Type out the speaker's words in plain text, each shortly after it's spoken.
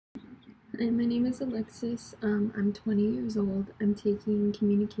My name is Alexis. I'm 20 years old. I'm taking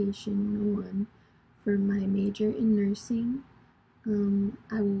Communication 101 for my major in nursing.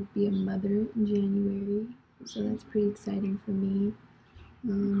 I will be a mother in January, so that's pretty exciting for me.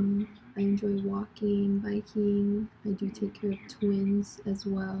 I enjoy walking, biking. I do take care of twins as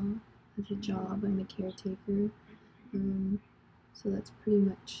well as a job. I'm a caretaker. Um, so that's pretty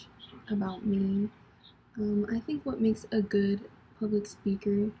much about me. I think what makes a good public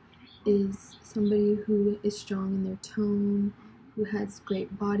speaker is somebody who is strong in their tone, who has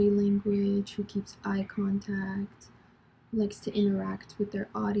great body language, who keeps eye contact, who likes to interact with their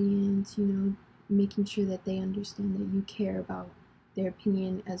audience, making sure that they understand that you care about their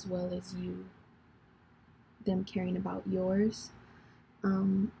opinion as well as them caring about yours.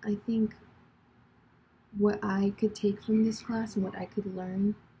 I think what I could take from this class and what I could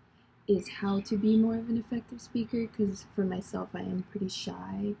learn is how to be more of an effective speaker, because for myself I am pretty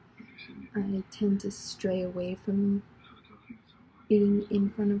shy. I tend to stray away from being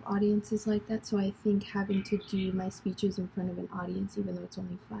in front of audiences like that, so I think having to do my speeches in front of an audience, even though it's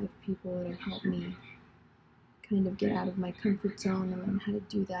only 5 people, it'll help me kind of get out of my comfort zone and learn how to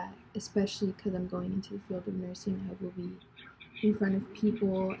do that, especially because I'm going into the field of nursing. I will be in front of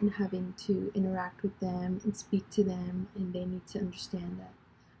people and having to interact with them and speak to them, and they need to understand that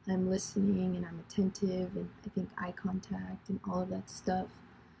I'm listening and I'm attentive, and I think eye contact and all of that stuff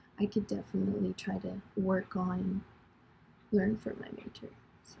I could definitely try to work on and learn from my major.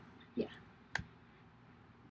 So, yeah.